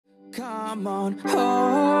Come on home,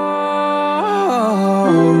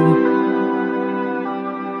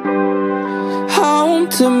 home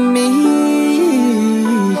to me,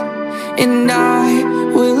 and I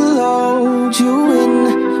will hold you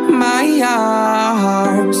in my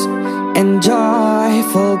arms, and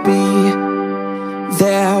joyful be.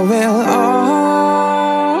 There will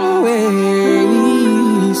always,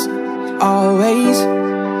 always,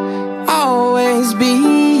 always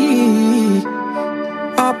be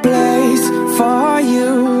a place for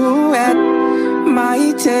you at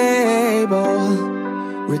my table.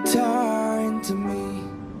 Return to me.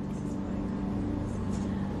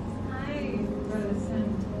 Hi, Brother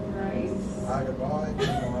St. Bryce. Hi, good morning.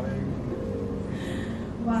 Good morning.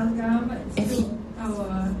 Welcome to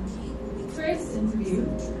our first interview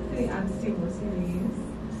for the At the Table series.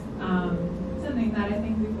 Something that I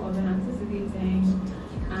think we've all been anticipating,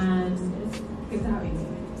 and it's good to have you here.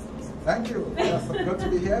 Thank you. Yes, good to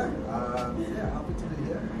be here. Happy to be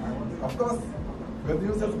here. And of course, good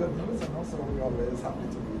news is good news, and also we're always happy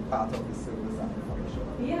to be part of the service and information.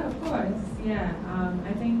 Yeah, of course. Yeah.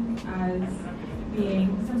 I think as being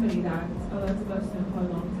somebody that a lot of us know for a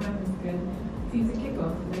long time, it's good for you to kick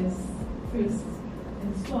off this first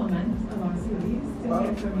installment of our series to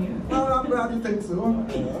hear from you. Well, I'm glad you think so. Of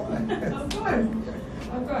course.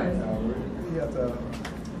 Of course. We're here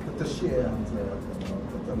to share and to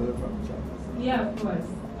learn from each other. Yeah, of course.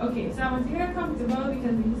 Okay, so I want you to get comfortable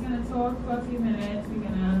because we're just going to talk for a few minutes. We're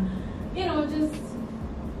going to, just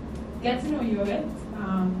get to know you a bit.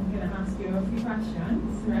 I'm going to ask you a few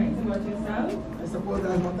questions, right, about yourself. I suppose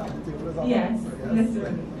that's what that table is about. Yes, so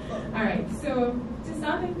literally. All right, so to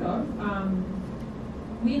start things off,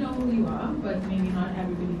 we know who you are, but maybe not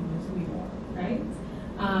everybody knows who you are, right?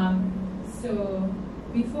 So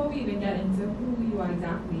before we even get into who you are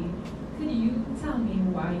exactly, could you tell me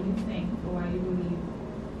why you think or why you believe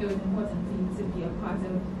it was important for you to be a part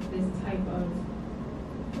of this type of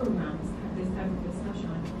programs, this type of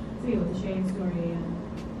discussion, to be able to share your story and,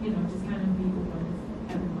 just kind of be open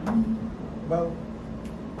with everyone? Well,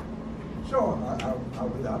 sure, I'll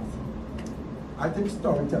do that. I think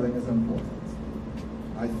storytelling is important.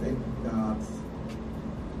 I think that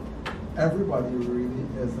everybody really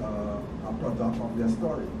is a product of their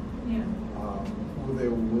story. Yeah. Who they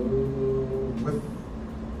were with,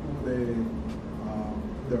 who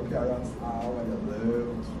their parents are, where they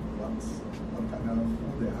lived, what kind of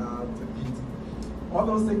food they had to eat. All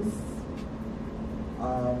those things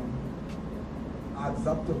adds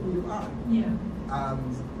up to who you are. Yeah.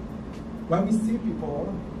 And when we see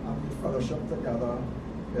people and we fellowship together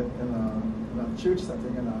in a church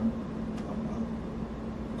setting, in a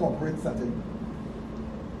corporate setting,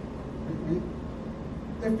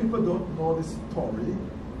 if people don't know the story,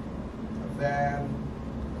 then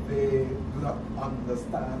they do not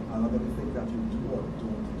understand a lot of the things that you do or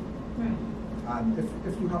don't do. Right. And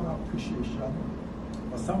if you have an appreciation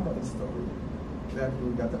for somebody's story, then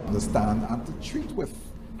you get to understand and to treat with.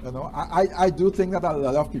 I do think that a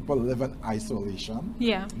lot of people live in isolation.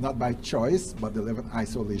 Yeah. Not by choice, but they live in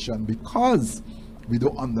isolation because we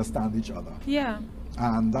don't understand each other. Yeah.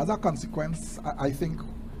 And as a consequence, I think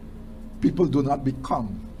people do not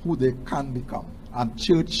become who they can become. And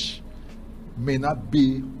church may not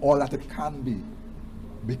be all that it can be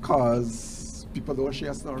because people don't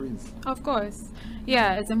share stories. Of course.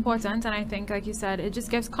 Yeah, it's important. And I think, like you said, it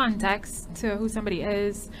just gives context to who somebody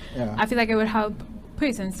is. Yeah. I feel like it would help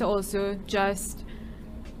persons to also just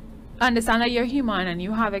understand that you're human and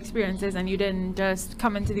you have experiences and you didn't just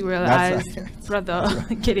come into the world That's as right. Brother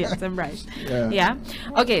Gideon and Bryce. Yeah.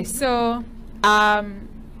 Okay, so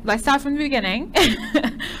let's start from the beginning.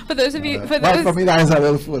 For those of you, for me that is a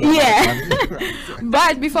little food. Yeah.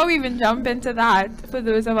 But before we even jump into that, for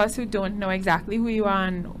those of us who don't know exactly who you are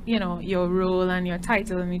and your role and your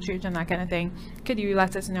title in the church and that kind of thing, could you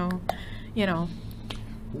let us know?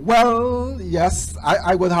 Well, yes,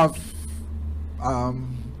 I would have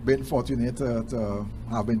been fortunate to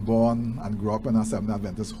have been born and grew up in a Seventh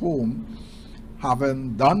Adventist home.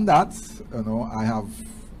 Having done that, I have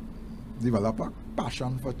developed a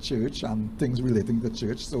passion for church and things relating to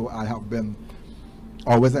church. So I have been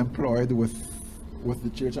always employed with the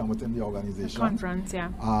church and within the organization. The conference,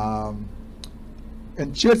 yeah.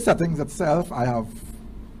 In church settings itself, I have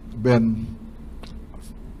been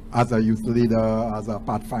as a youth leader, as a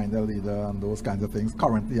Pathfinder leader, and those kinds of things.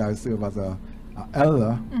 Currently, I serve as a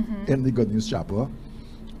elder in the Good News Chapel.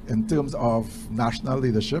 In terms of national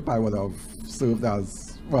leadership, I would have served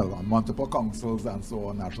as, on multiple councils and so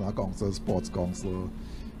on, National Council, Sports Council,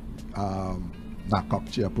 NACOP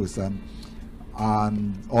chairperson,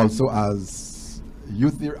 and also as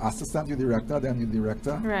assistant youth director, then youth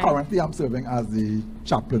director. Right. Currently, I'm serving as the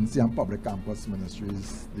chaplaincy and public campus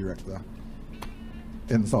ministries director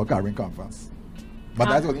in South Caribbean Conference. But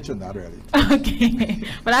that's only Trinidad, really. Okay,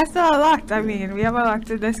 but that's still a lot. I mean, we have a lot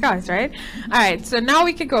to discuss, right? All right, so now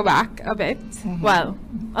we can go back a bit. Well,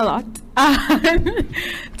 a lot.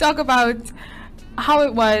 Talk about how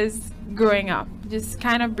it was growing up. Just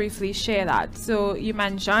kind of briefly share that. So you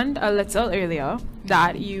mentioned a little earlier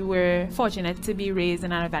that you were fortunate to be raised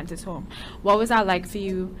in an Adventist home. What was that like for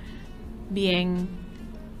you, being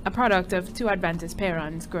a product of two Adventist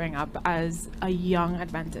parents growing up as a young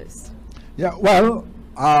Adventist? Yeah, well,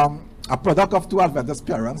 a product of two Adventist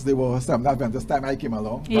parents. They were Seventh Adventist time I came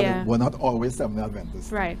along, but Yeah. they were not always Seventh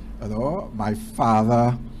Adventist. Right. You know, my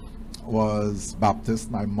father was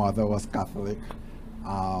Baptist, my mother was Catholic.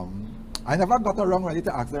 I never got around really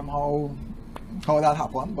to ask them how that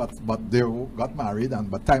happened, but they got married, and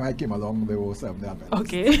by the time I came along, they were Seventh Adventist.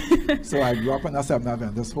 Okay. So I grew up in a Seventh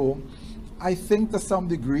Adventist home. I think to some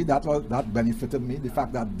degree that benefited me, the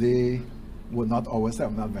fact that they were not always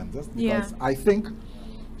Seventh Adventists, because Yeah. I think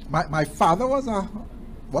my father was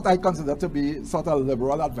what I consider to be sort of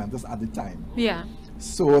liberal Adventist at the time. Yeah.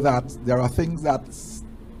 So that there are things that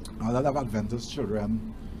a lot of Adventist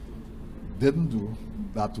children didn't do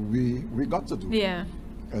that we got to do. Yeah.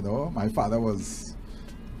 You know, my father was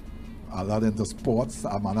a lot into sports.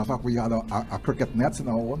 As a matter of fact, we had a cricket net in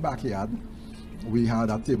our own backyard. We had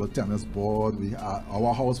a table tennis board.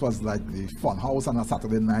 Our house was like the fun house on a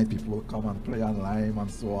Saturday night. People would come and play on lime and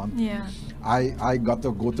so on. Yeah. I got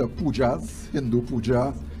to go to pujas, Hindu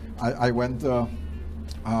pujas. I went to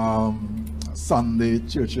Sunday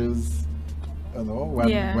churches, you know,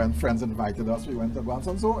 when friends invited us, we went to go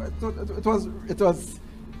and so it was,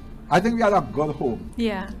 I think we had a good home.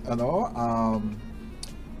 Yeah. You know,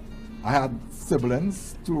 I had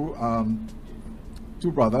siblings, two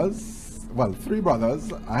brothers. Well, three brothers.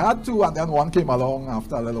 I had two, and then one came along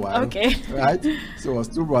after a little while. Okay. Right? So it was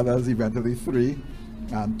two brothers, eventually three,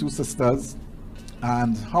 and two sisters.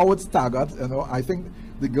 And how it staggered, you know, I think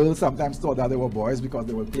the girls sometimes thought that they were boys because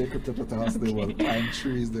they would play cricket with us, they would climb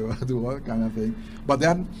trees, they would do all kind of thing. But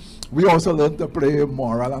then we also learned to play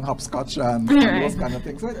moral and hopscotch and those kind of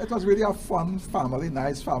things. So it was really a fun family,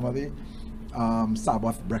 nice family.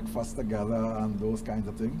 Sabbath breakfast together and those kinds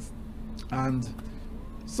of things. And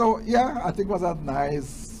so, yeah, I think it was a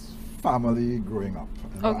nice family growing up.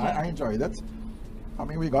 You know, Okay. I enjoyed it. I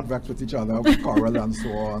mean, we got vexed with each other, we quarreled and so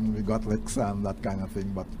on, we got licks and that kind of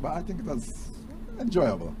thing, but I think it was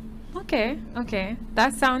enjoyable. Okay,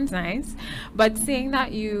 that sounds nice. But seeing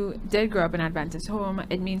that you did grow up in an Adventist home,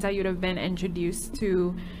 it means that you'd have been introduced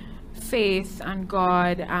to faith and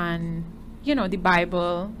God and, you know, the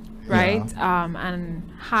Bible, right? And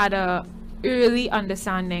had a early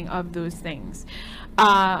understanding of those things.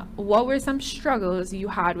 What were some struggles you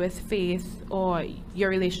had with faith or your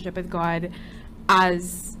relationship with God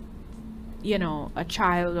as, you know, a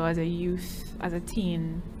child or as a youth, as a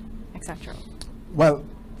teen, etc.? Well,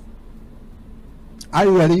 I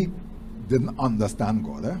really didn't understand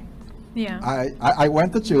God. Yeah. I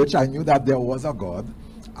went to church, I knew that there was a God.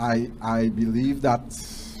 I believed that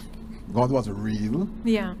God was real.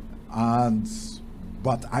 Yeah.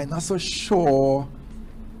 But I'm not so sure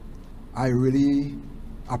I really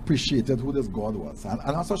appreciated who this God was. And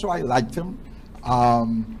I'm not so sure I liked him.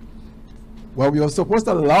 Well, we were supposed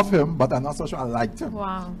to love him, but I'm not so sure I liked him.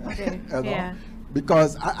 Wow. Okay. You know? Yeah.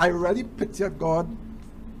 Because I really pictured God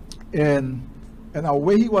in a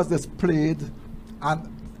way he was displayed. And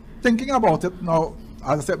thinking about it now,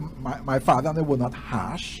 as I said, my father and they were not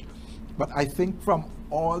harsh, but I think from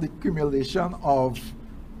all the accumulation of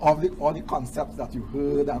all the concepts that you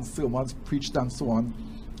heard and sermons preached and so on,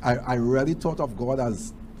 I really thought of God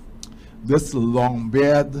as this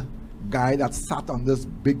long-beard guy that sat on this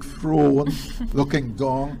big throne looking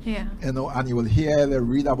down, Yeah. you know, and you will hear they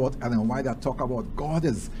read about Ellen White that talk about God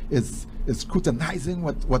is scrutinizing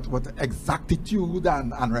with exactitude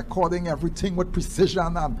and recording everything with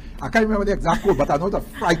precision, and I can't remember the exact quote, but I know it was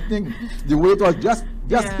frightening the way it was just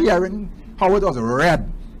Yeah. hearing how it was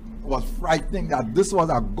read was frightening, that this was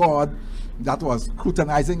a God that was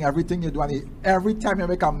scrutinizing everything you do, and every time you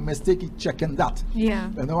make a mistake, he checking that. Yeah.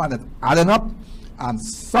 You know, and it's adding up, and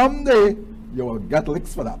someday you will get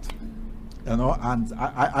licks for that. You know, and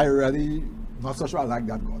I really not so sure I like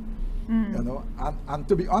that God. You know, and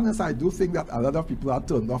to be honest, I do think that a lot of people are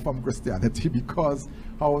turned off from Christianity because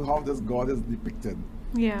how this God is depicted.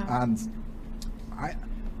 Yeah. And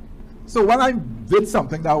so when I did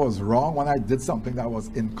something that was wrong, when I did something that was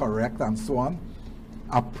incorrect and so on,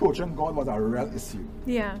 approaching God was a real issue.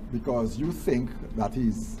 Yeah. Because you think that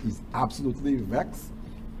he's absolutely vexed,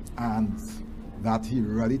 and that he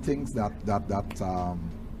really thinks that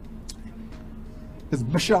his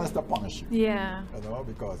mission is to punish you. Yeah. You know,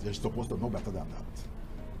 because you're supposed to know better than that.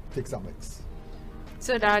 Take some licks.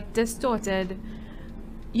 So that distorted,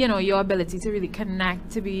 you know, your ability to really connect,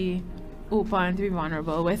 to be open, to be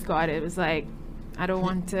vulnerable with God. It was like, I don't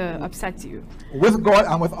want to upset you. With God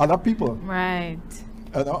and with other people. Right.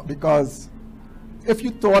 You know, because if you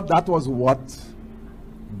thought that was what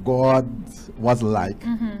God was like,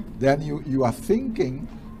 then you are thinking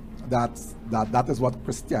that is what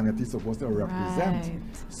Christianity is supposed to represent. Right.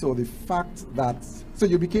 So the fact that, so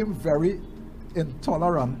you became very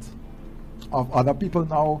intolerant of other people.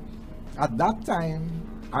 Now, at that time,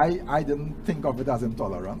 I didn't think of it as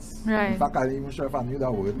intolerance. Right. In fact, I'm not even sure if I knew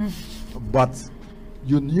that word. But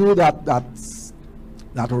you knew that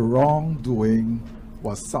wrongdoing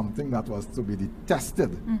was something that was to be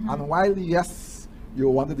detested. And while, yes, you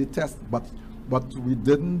wanted to detest, but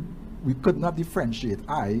we could not differentiate.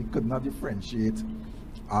 I could not differentiate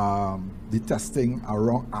detesting a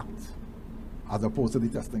wrong act as opposed to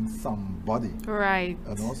detesting somebody. Right.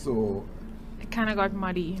 And also, It kind of got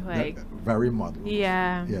muddy, like. very muddy.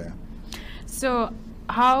 Yeah. Yeah. So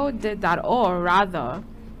how did that, or rather,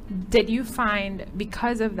 did you find,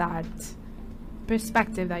 because of that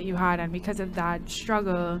perspective that you had and because of that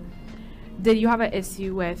struggle, did you have an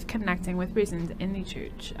issue with connecting with persons in the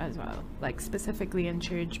church as well? Like specifically in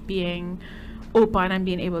church, being open and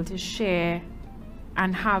being able to share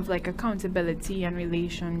and have like accountability and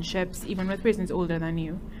relationships even with persons older than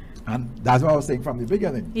you? And that's what I was saying from the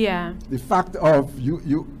beginning. Yeah. The fact of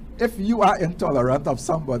if you are intolerant of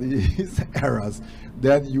somebody's errors,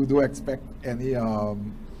 then you do expect any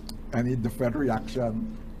different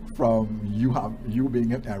reaction from you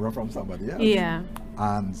being in error from somebody else. Yeah.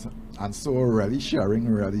 And so really sharing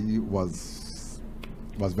really was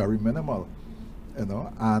very minimal, you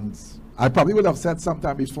know. And I probably would have said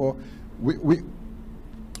sometime before,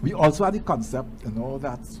 we also had the concept, you know,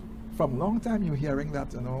 that from long time you're hearing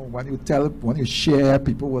that, you know, when you share,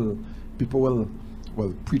 people will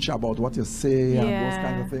preach about what you say and those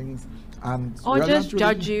kind of things. And or really just really-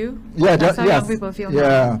 judge you. Yeah, That's how yes, young people feel yeah.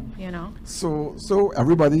 now, you know. So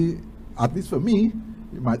everybody, at least for me,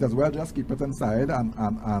 you might as well just keep it inside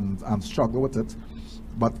and struggle with it.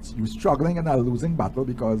 But you're struggling in a losing battle,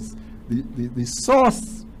 because the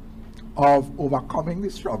source of overcoming the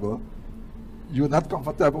struggle, you're not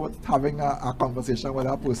comfortable with having a conversation with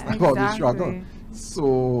a person about the struggle.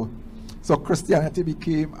 Exactly. So Christianity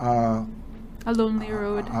became a lonely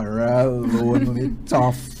road. a real lonely,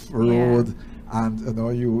 tough road. And you know,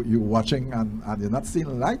 you watching and you're not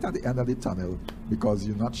seeing light at the end of the tunnel, because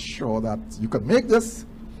you're not sure that you can make this.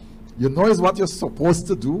 You know it's what you're supposed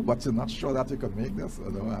to do, but you're not sure that you can make this,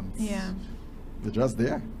 you know, and Yeah. you're just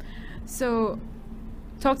there. So,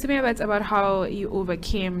 talk to me a bit about how you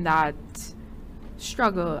overcame that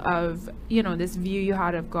struggle of, you know, this view you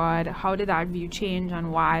had of God. How did that view change,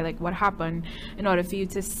 and why? Like, what happened in order for you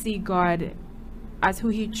to see God as who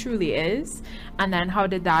He truly is? And then how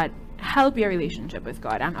did that help your relationship with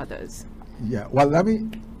God and others? Yeah. Well, let me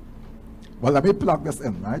plug this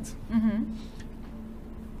in, right?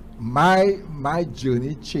 My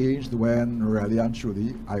journey changed when really and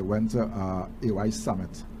truly I went to AY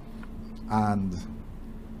Summit, and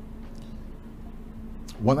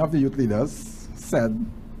one of the youth leaders said,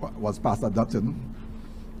 was Pastor Dutton,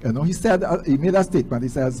 you know, he said, he made a statement. He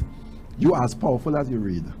says, "You are as powerful as you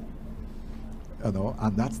read," you know,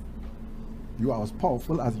 and that's, you are as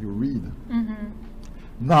powerful as you read.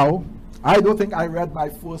 Now, I don't think I read my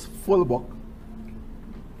first full book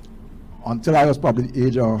until I was probably the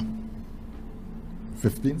age of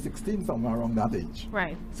 15, 16, somewhere around that age.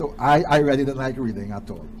 Right. So I really didn't like reading at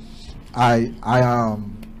all. I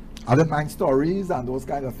didn't mind stories and those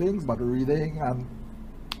kind of things, but reading and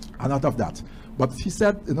out of that. But he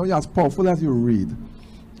said, you know, you're as powerful as you read.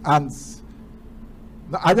 And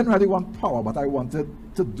I didn't really want power, but I wanted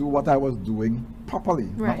to do what I was doing properly.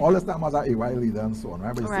 Right. Now, all this time I was an AY leader and so on,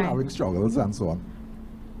 right? But you're Right. still having struggles and so on.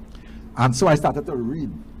 And so I started to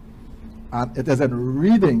read. And it is in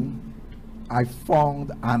reading I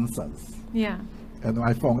found answers. Yeah. You know,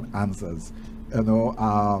 I found answers. You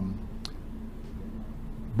know,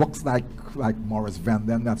 books like Morris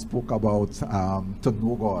Vanden that spoke about to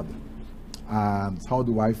know God, and how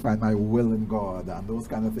do I find my will in God, and those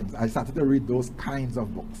kind of things. I started to read those kinds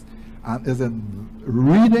of books, And is in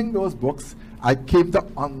reading those books, I came to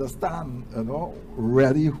understand,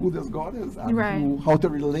 really who this God is, and Right. how to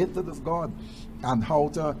relate to this God, and how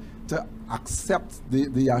to accept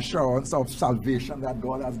the assurance of salvation that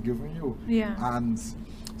God has given you. Yeah. And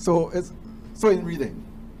so in reading.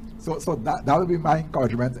 So that will be my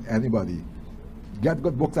encouragement to anybody. Get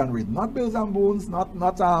good books and read. Not Bills and Boons, not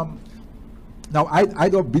now I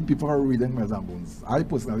don't beat people for reading Bills and Boons. I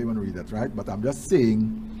personally won't read it, right? But I'm just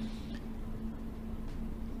saying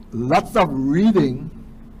lots of reading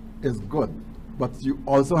is good, but you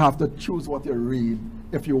also have to choose what you read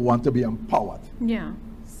if you want to be empowered. Yeah.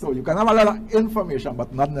 So you can have a lot of information,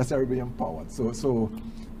 but not necessarily be empowered. So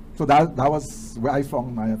that was where I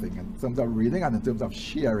found my thing in terms of reading and in terms of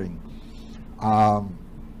sharing.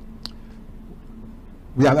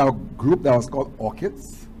 We had a group that was called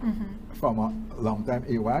Orchids from a long time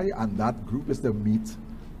AY, and that group is to meet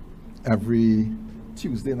every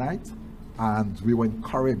Tuesday night. And we were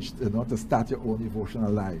encouraged, to start your own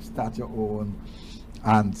devotional life, start your own,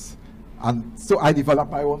 and so I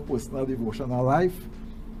developed my own personal devotional life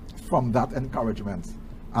from that encouragement.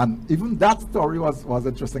 And even that story was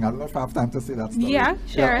interesting. I don't know if I have time to say that story. Yeah,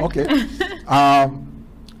 sure. Okay. I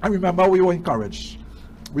remember we were encouraged.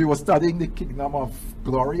 We were studying the kingdom of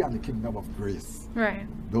glory and the kingdom of grace. Right.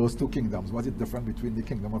 Those two kingdoms. What's the difference between the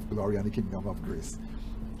kingdom of glory and the kingdom of grace?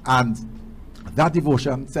 And that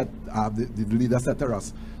devotion said, the leader said to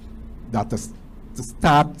us that to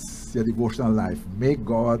start your devotional life, make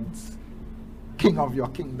God king of your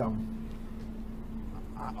kingdom,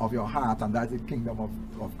 of your heart, and that's the kingdom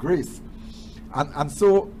of grace. And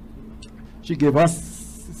so she gave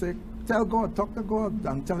us, she said, tell God, talk to God,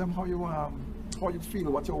 and tell him how you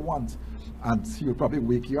feel, what you want. And he will probably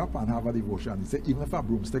wake you up and have a devotion. He said, even if a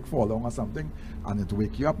broomstick fall down or something, and it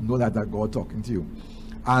wake you up, know that God talking to you.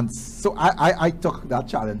 And so I took that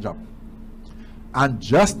challenge up. And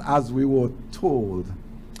just as we were told,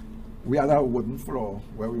 we had a wooden floor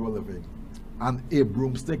where we were living, and a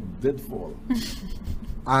broomstick did fall.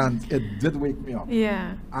 And it did wake me up.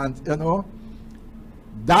 Yeah. And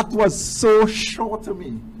that was so sure to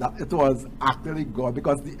me that it was actually God,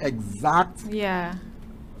 because the exact Yeah.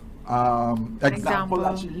 example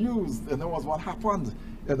that she used, was what happened.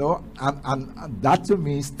 And that to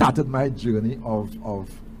me started my journey of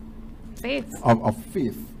Faith. of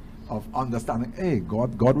faith, of understanding, hey,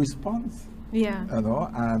 God responds. Yeah.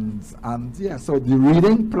 And yeah, so the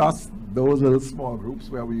reading plus those little small groups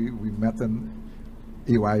where we met in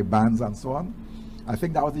AY bands and so on, I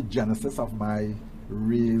think that was the genesis of my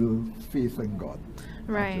real faith in God.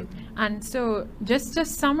 Right. And so just to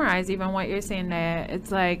summarize even what you're saying there,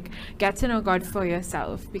 it's like get to know God for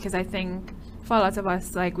yourself, because I think for a lot of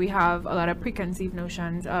us, like, we have a lot of preconceived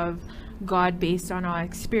notions of God based on our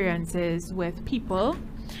experiences with people,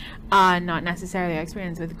 not necessarily our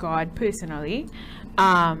experience with God personally.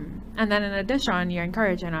 And then in addition, you're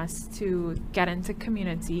encouraging us to get into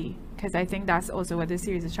community, because I think that's also what this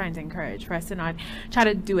series is trying to encourage, for us to not try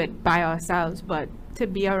to do it by ourselves, but to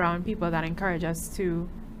be around people that encourage us to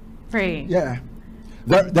pray. Yeah.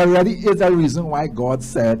 There really is a reason why God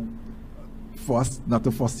said for us not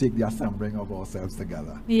to forsake the assembling of ourselves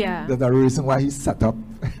together. Yeah. There's a reason why he set up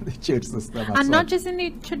the church system. And so not just in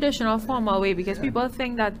the traditional formal way, because people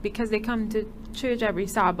think that because they come to church every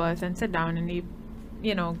Sabbath and sit down in the,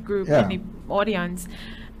 group, in the audience,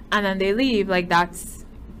 and then they leave, like, that's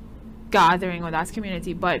gathering or that's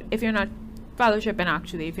community. But if you're not fellowshipping,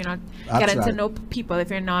 actually, if you're not getting to know people,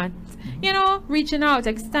 if you're not, reaching out,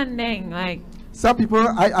 extending, like, some people,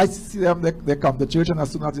 I see them, they come to church, and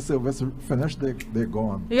as soon as the service finished, they're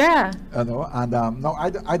gone. Yeah. And now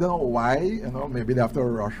I don't know why, maybe they have to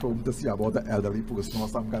rush home to see about the elderly person or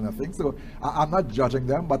some kind of thing. So I'm not judging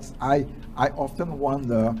them, but I often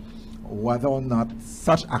wonder whether or not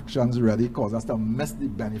such actions really cause us to miss the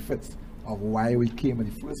benefits of why we came in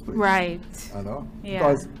the first place. Right. Yeah.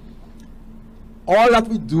 Because all that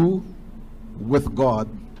we do with God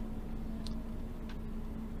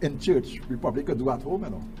in church, we probably could do at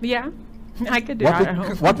home, Yeah, I could do that at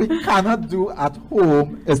home. What we cannot do at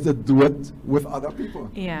home is to do it with other people.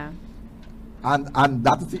 Yeah. And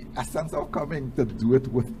that is the essence of coming, to do it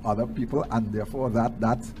with other people, and therefore that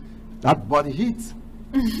body heat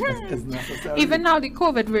is necessary. Even now, the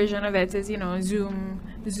COVID version of it is,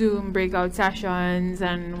 Zoom breakout sessions,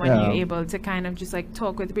 and when you're able to kind of just like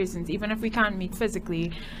talk with persons, even if we can't meet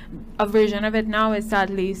physically. A version of it now is to at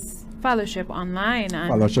least fellowship online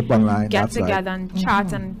and get together and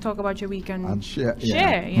chat and talk about your week and share.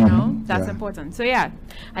 That's important. So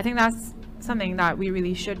I think that's something that we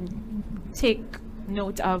really should take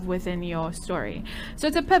note of within your story. So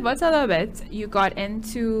to pivot a little bit, you got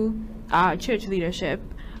into church leadership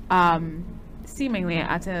seemingly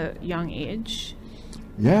at a young age.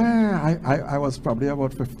 Yeah, I was probably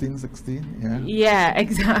about 15, 16, yeah. Yeah,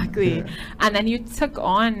 exactly. Yeah. And then you took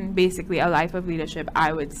on basically a life of leadership,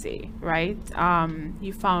 I would say, right?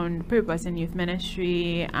 You found purpose in youth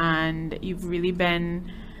ministry, and you've really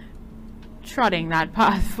been trotting that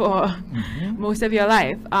path for most of your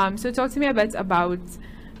life. So talk to me a bit about,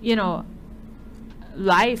 you know,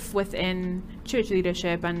 life within church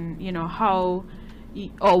leadership, and you know how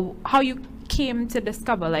you came to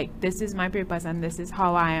discover, like, this is my purpose and this is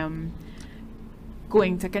how I am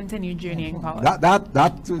going to continue journeying forward.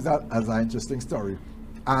 That is an interesting story,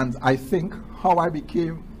 and I think how I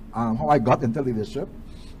became, how I got into leadership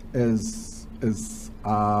is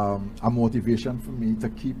a motivation for me to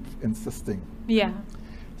keep insisting. Yeah.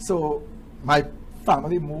 So my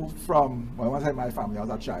family moved from, well, when I say my family, I was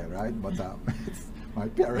a child, right? But it's my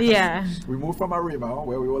parents. Yeah. We moved from Arima,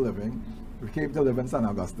 where we were living. We came to live in St.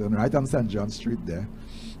 Augustine, right on St. John Street there.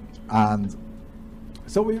 And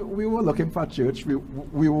so we were looking for a church. We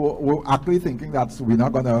were actually thinking that we're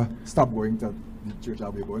not going to stop going to the church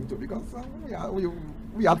that we're going to, because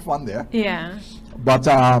we had fun there. Yeah. But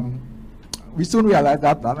we soon realized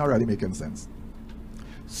that not really making sense.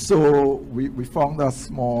 So we found a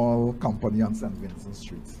small company on St. Vincent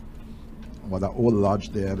Street. Was an old lodge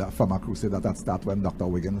there from a crusade that had started when Dr.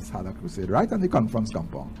 Wiggins had a crusade, right on the conference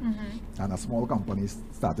compound. And a small company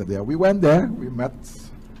started there. We went there, we met,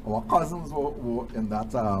 our cousins were in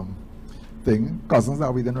that thing, cousins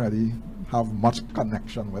that we didn't really have much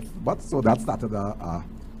connection with. But so that started a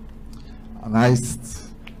nice,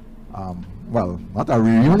 well, not a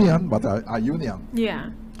reunion, but a union. Yeah.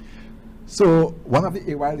 So one of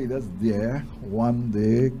the AY leaders there one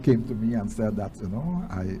day came to me and said that, you know,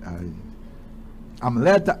 I'm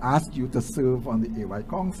led to ask you to serve on the AY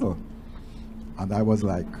Council. And I was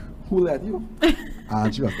like, who led you?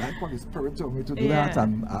 And she was like, well, the Spirit told me to do that.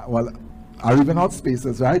 And well, I even out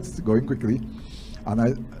spaces, right? Going quickly.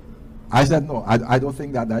 And I said, no, I don't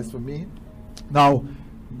think that's for me. Now,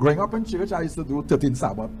 growing up in church, I used to do 13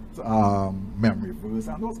 Sabbath memory verse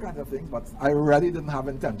and those kinds of things, but I really didn't have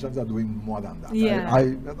intentions of doing more than that. Yeah. I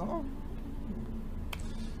you know,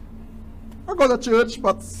 I go to church,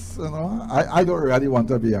 but you know, I don't really want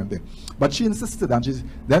to be anything. But she insisted, and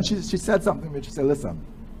she said something which she said, listen,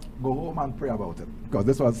 go home and pray about it. Because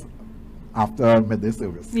this was after midday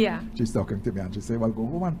service. Yeah. She's talking to me and she said, well, go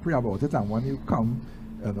home and pray about it, and when you come,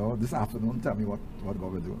 you know, this afternoon, tell me what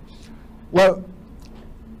God will do. Well,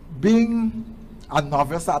 being a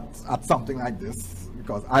novice at something like this,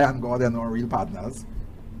 because I and God are not real partners,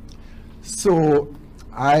 so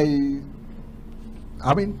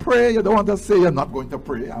I mean, pray, you don't want to say you're not going to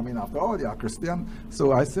pray. I mean, after all, you're a Christian.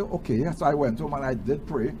 So I said, okay. So I went home and I did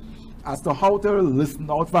pray. As to how to listen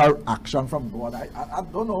out for action from God, I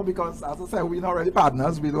don't know, because as I said, we're not really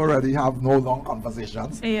partners. We don't really have no long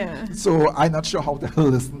conversations. Yeah. So I'm not sure how to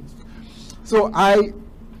listen. So I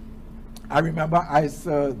remember I used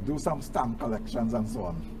to do some stamp collections and so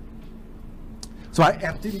on. So I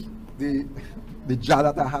emptied the jar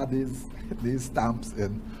that I had these stamps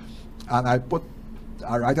in, and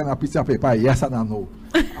I write on a piece of paper, yes and a no.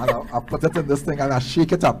 And I put it in this thing and I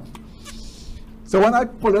shake it up. So when I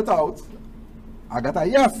pull it out, I got a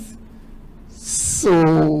yes.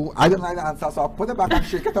 So I didn't like the answer, so I put it back and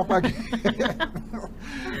shake it up again.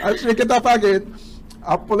 I shake it up again.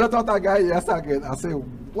 I pull it out again, yes again. I say,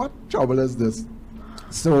 what trouble is this?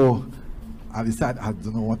 So I decided I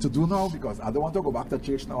don't know what to do now, because I don't want to go back to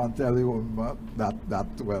church now and tell you that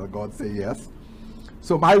well, God say yes.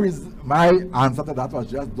 So my answer to that was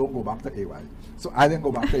just don't go back to AY. So I didn't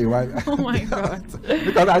go back to AY. Oh my God.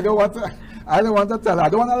 Because I don't want to tell her. I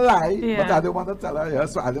don't want to lie, Yeah. but I don't want to tell her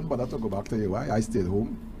yes. So I didn't bother to go back to AY. I stayed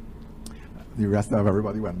home. The rest of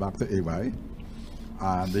everybody went back to AY,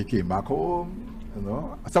 and they came back home. You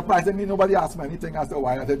know, surprisingly, nobody asked me anything as to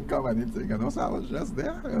why I didn't come, anything. You know, so I was just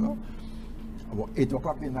there. You know, about 8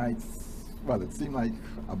 o'clock the night. Well, it seemed like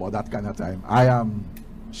about that kind of time. I am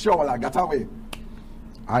sure when I got away,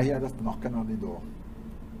 I hear just knocking on the door,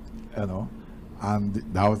 you know, and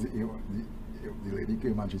that was the lady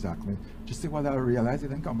came and she asked me, she said, well, I realized you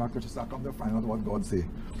didn't come back, but she said, come to find out what God say,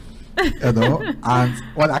 you know, and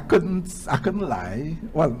well, I couldn't lie,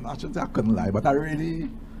 well, I shouldn't say I couldn't lie, but I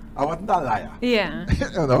wasn't a liar, Yeah.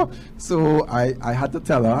 you know, so I had to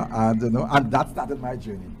tell her, and you know, and that started my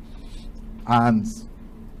journey, and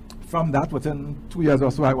from that, within 2 years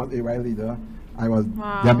or so, I was AY leader. I was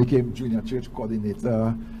then became junior church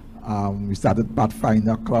coordinator. We started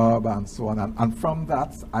Pathfinder Club and so on, and from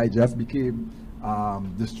that I just became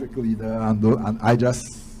district leader, and I just,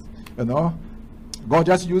 God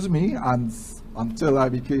just used me, and until I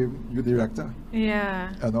became youth director.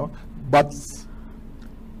 Yeah. But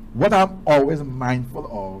what I'm always mindful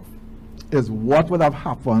of is what would have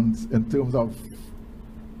happened in terms of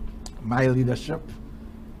my leadership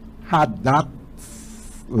had that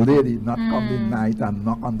lady not come in night and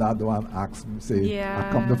knock on that door and ask me, say, I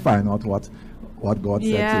come to find out what God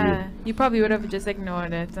said to you. You probably would have just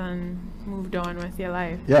ignored it and moved on with your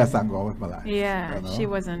life. Yes, I'm going with my life. Yeah, she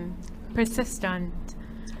wasn't persistent.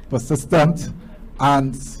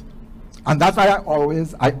 And that's why I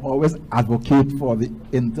always advocate for the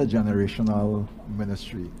intergenerational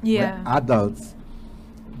ministry. Yeah. Where adults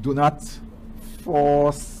do not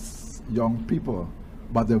force young people,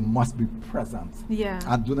 but they must be present. Yeah.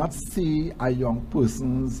 And do not see a young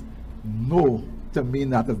person's no to mean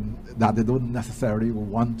that they don't necessarily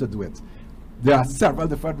want to do it. There are several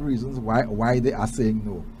different reasons why they are saying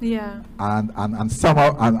no. Yeah. And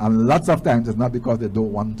somehow and lots of times it's not because they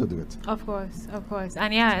don't want to do it. Of course.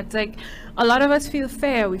 And yeah, it's like a lot of us feel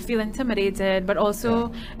fear, we feel intimidated, but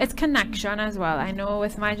also it's connection as well. I know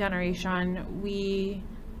with my generation, we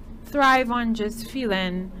thrive on just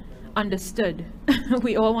feeling understood.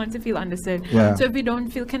 We all want to feel understood. Yeah. So if we don't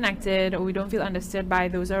feel connected or we don't feel understood by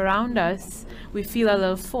those around us, we feel a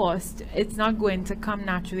little forced. It's not going to come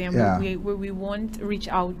naturally, and we won't reach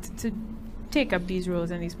out to take up these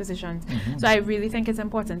roles and these positions. So I really think it's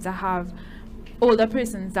important to have older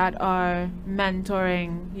persons that are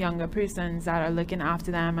mentoring younger persons, that are looking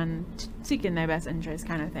after them and seeking their best interest,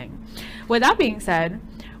 kind of thing. With that being said,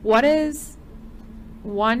 what is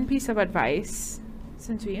one piece of advice,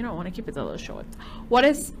 since we want to keep it a little short, what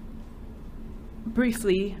is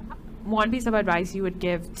briefly one piece of advice you would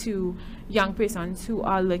give to young persons who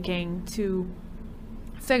are looking to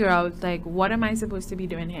figure out, like, what am I supposed to be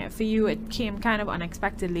doing here? For you, it came kind of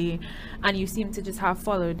unexpectedly, and you seem to just have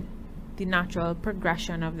followed the natural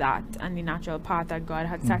progression of that and the natural path that God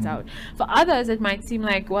had set out. For others, it might seem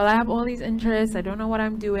like, well, I have all these interests, I don't know what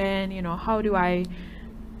I'm doing, how do I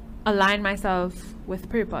align myself with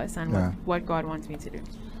purpose and with what God wants me to do?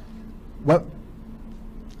 Well,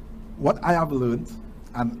 what I have learned,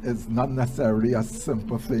 and it's not necessarily a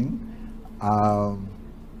simple thing,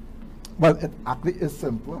 well, it actually is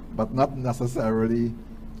simple, but not necessarily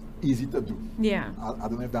easy to do. Yeah. I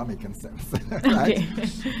don't know if that makes sense. Right?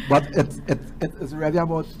 But it's really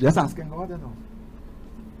about just asking God,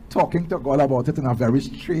 talking to God about it in a very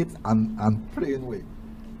straight and plain way.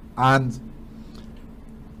 And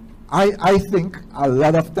I think a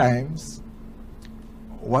lot of times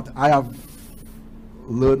what I have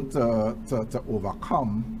learned to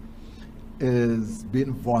overcome is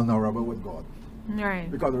being vulnerable with God. Right.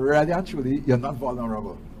 Because really and truly, you're not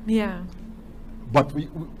vulnerable. Yeah. But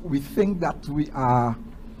we think that we are,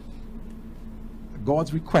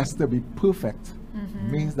 God's request to be perfect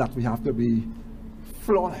means that we have to be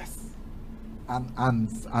flawless.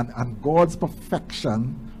 And God's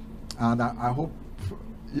perfection, and I hope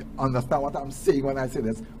you understand what I'm saying when I say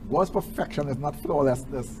this, God's perfection is not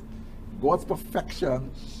flawlessness. God's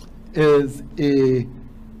perfection is a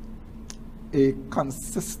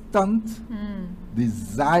consistent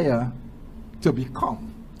desire to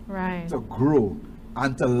become, right, to grow,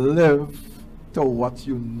 and to live to what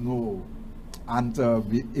you know, and to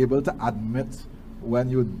be able to admit when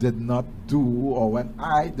you did not do, or when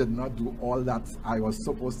I did not do all that I was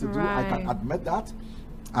supposed to do. I can admit that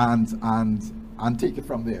and take it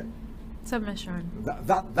from there. Submission.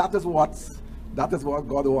 That is what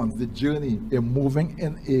God wants, the journey, a moving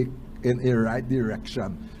in a right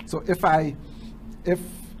direction. So if I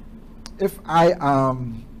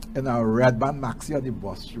am in a red band maxi on the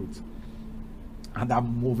bus route and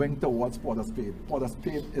I'm moving towards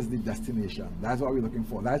Potterspade is the destination. That's what we're looking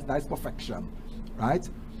for. That's perfection, right?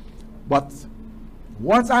 But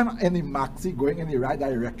once I'm in the maxi going in the right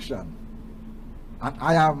direction and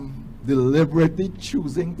I am deliberately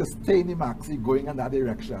choosing to stay in the maxi going in that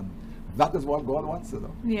direction, that is what God wants to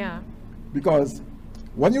do. Yeah. Because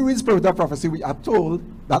when you read Spirit of Prophecy, we are told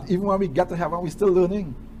that even when we get to heaven, we're still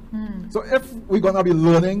learning. So if we're going to be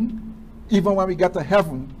learning, even when we get to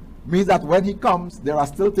heaven, means that when He comes, there are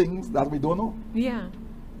still things that we don't know. Yeah.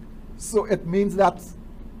 So it means that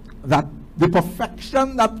the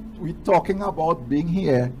perfection that we're talking about being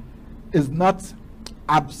here is not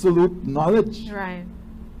absolute knowledge. Right.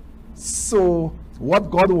 So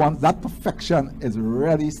what God wants, that perfection, is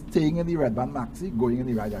really staying in the red band maxi, going in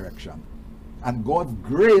the right direction. And God's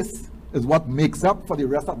grace is what makes up for the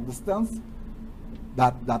rest of the distance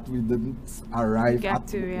that we didn't arrive at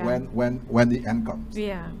when the end comes.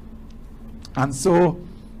 Yeah. And so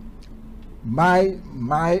my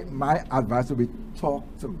advice would be talk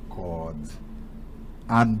to God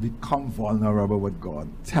and become vulnerable with God.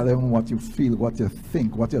 Tell him what you feel, what you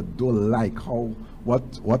think, what you don't like,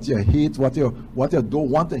 what you hate, what you don't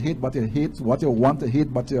want to hate, but you hate, what you want to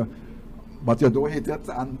hate, but you don't hate it,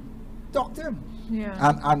 and talk to him.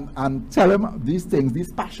 Yeah. And tell him these things,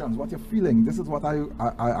 these passions, what you're feeling. This is what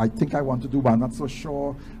I think I want to do, but I'm not so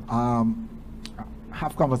sure.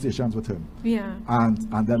 Have conversations with him. Yeah.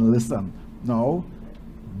 And then listen. Now,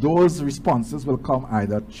 those responses will come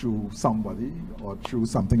either through somebody or through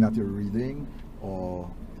something that you're reading, or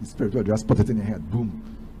the Spirit will just put it in your head. Boom.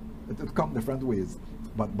 It will come different ways.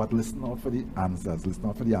 But listen out for the answers. Listen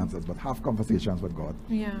out for the answers. But have conversations with God.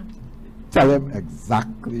 Yeah. Tell him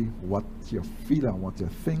exactly what you feel and what you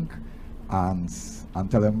think, and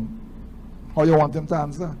tell him how you want him to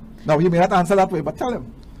answer. Now, you may not answer that way, but tell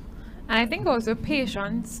him. And I think also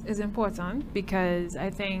patience is important, because I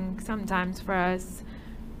think sometimes for us,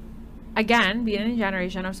 again, being in a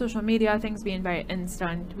generation of social media, things being very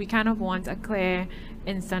instant, we kind of want a clear,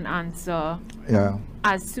 instant answer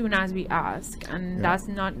as soon as we ask. And that's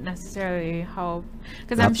not necessarily how,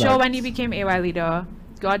 because I'm sure when you became AY leader,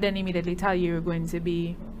 God didn't immediately tell you you're going to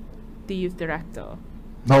be the youth director.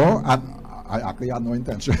 No, and I actually had no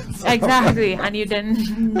intentions. Exactly, and you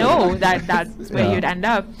didn't know that that's where you'd end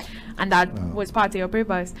up. And that was part of your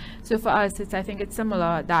purpose. So for us, I think it's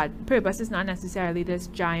similar, that purpose is not necessarily this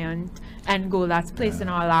giant end goal that's placed in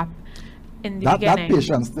our lap in the beginning. That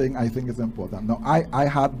patience thing, I think, is important. Now, I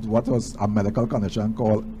had what was a medical condition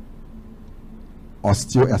called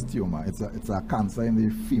osteoestoma. It's a cancer in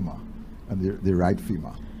the femur, and the right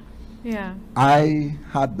femur. Yeah. I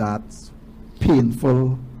had that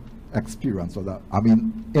painful experience of that. I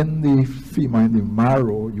mean, in the femur, in the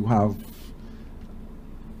marrow, you have,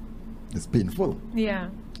 it's painful. Yeah.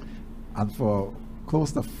 And for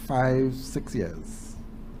close to 5-6 years,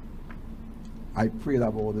 I prayed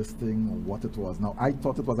about this thing, what it was. Now, I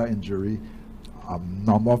thought it was an injury, a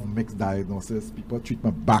number of mixed diagnoses. People treat my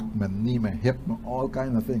back, my knee, my hip, all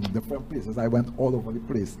kinds of things, different places. I went all over the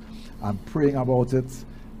place and praying about it,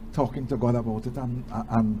 talking to God about it,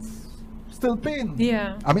 and still pain.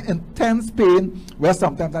 Yeah. I mean, intense pain, where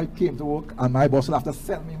sometimes I came to work and my boss would have to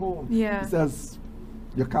send me home. Yeah. He says,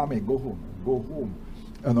 "You come in, go home,"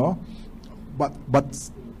 you know.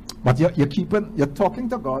 But you're talking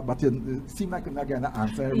to God, but you seem like you're not getting an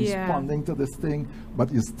answer, responding to this thing,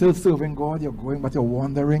 but you're still serving God, you're going, but you're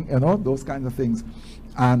wandering, you know, those kinds of things.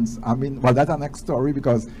 And I mean, well, that's our next story,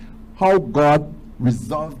 because how God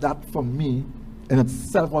resolved that for me in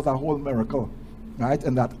itself was a whole miracle, right?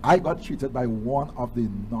 And that I got treated by one of the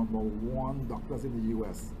 #1 doctors in the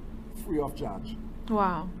US, free of charge.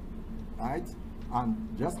 Wow. Right? And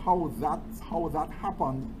just how that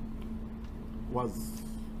happened was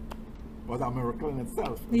a miracle in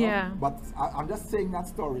itself. You know? But I'm just saying that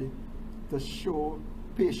story to show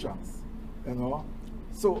patience, you know.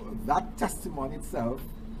 So that testimony itself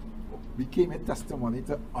became a testimony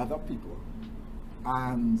to other people,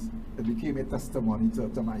 and it became a testimony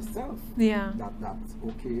to myself. Yeah. That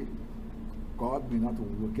okay, God may not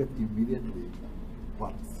work it immediately,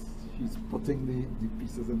 but He's putting the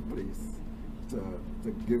pieces in place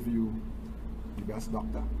to give you the best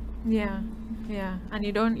doctor. Yeah, yeah. And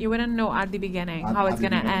you wouldn't know at the beginning how it's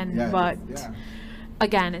gonna end, but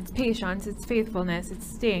again, it's patience, it's faithfulness, it's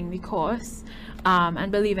staying the course,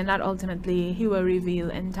 and believing that ultimately He will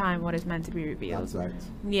reveal in time what is meant to be revealed. That's right.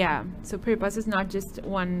 Yeah. So purpose is not just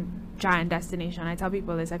one giant destination. I tell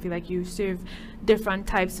people this. I feel like you serve different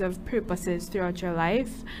types of purposes throughout your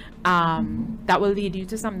life, that will lead you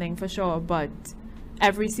to something for sure. But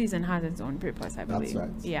every season has its own purpose, I believe.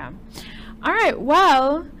 That's right. Yeah. All right.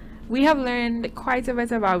 Well, we have learned quite a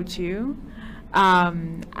bit about you.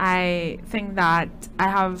 I think that I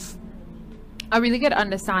have a really good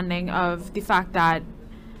understanding of the fact that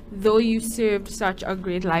though you served such a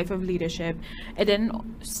great life of leadership, it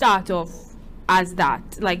didn't start off as that,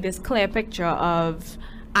 like this clear picture of,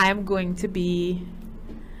 I am going to be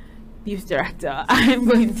youth director. I am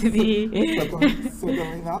going to be...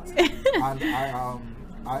 Certainly not. And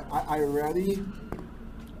I really,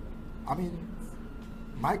 I mean,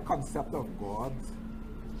 my concept of God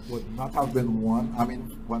would not have been one, I mean,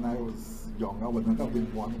 when I was younger, would not have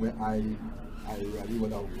been one where I really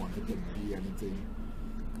would have wanted to be anything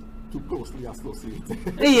too closely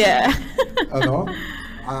associated. Yeah. You know?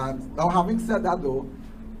 And now, having said that though,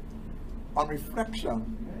 on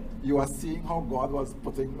reflection, you are seeing how God was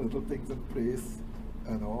putting little things in place,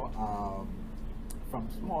 you know,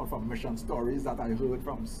 from mission stories that I heard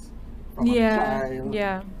from a child,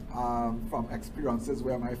 from experiences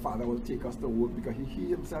where my father will take us to work, because he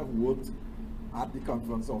himself worked at the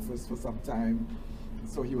conference office for some time.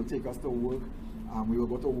 So he would take us to work. We would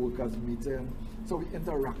go to workers' meeting. So we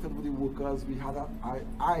interacted with the workers.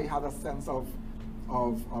 I had a sense of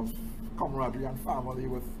camaraderie and family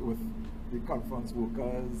with the conference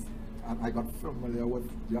workers, and I got familiar with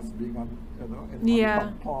just being on, in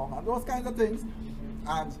the pong and those kinds of things.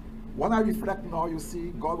 And when I reflect now, you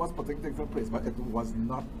see, God was putting things in place, but it was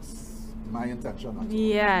not my intention at all.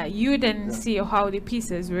 Yeah, you didn't see how the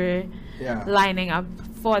pieces were lining up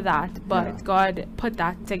for that, but God put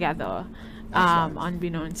that together,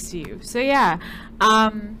 unbeknownst to you. So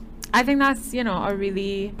I think that's, a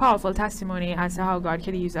really powerful testimony as to how God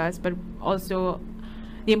can use us, but also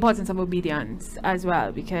the importance of obedience as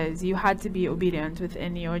well, because you had to be obedient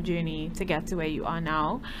within your journey to get to where you are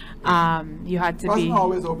now. You had to be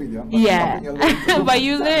always obedient, but but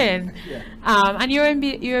you learn. And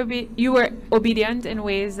you were obedient in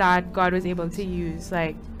ways that God was able to use,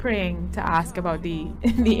 like praying to ask about the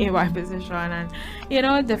AY position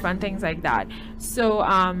and different things like that. So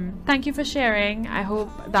thank you for sharing. I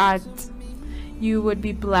hope that you would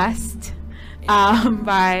be blessed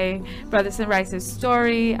by Brother Rice's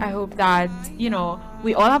story. I hope that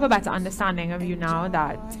we all have a better understanding of you now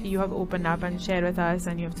that you have opened up and shared with us,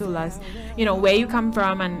 and you have told us where you come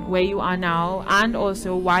from and where you are now, and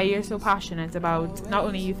also why you're so passionate about not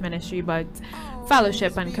only youth ministry but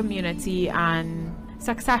fellowship and community and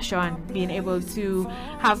succession, being able to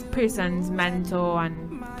have persons mentor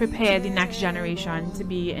and prepare the next generation to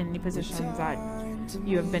be in the positions that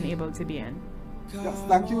you have been able to be in. Yes,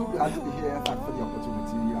 thank you. Glad to be here. Thanks for the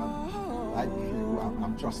opportunity. And like you,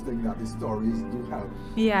 I'm trusting that the stories do help.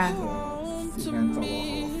 Cement our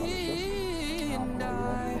fellowship, our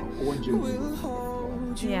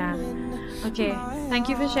own journey. Okay. Thank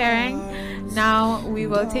you for sharing. Now we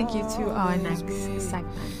will take you to our next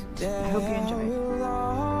segment. I hope you enjoy.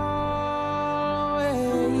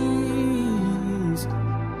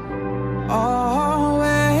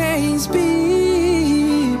 Always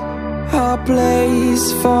be a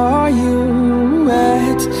place for you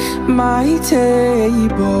at my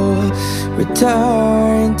table.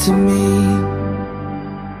 Return to me.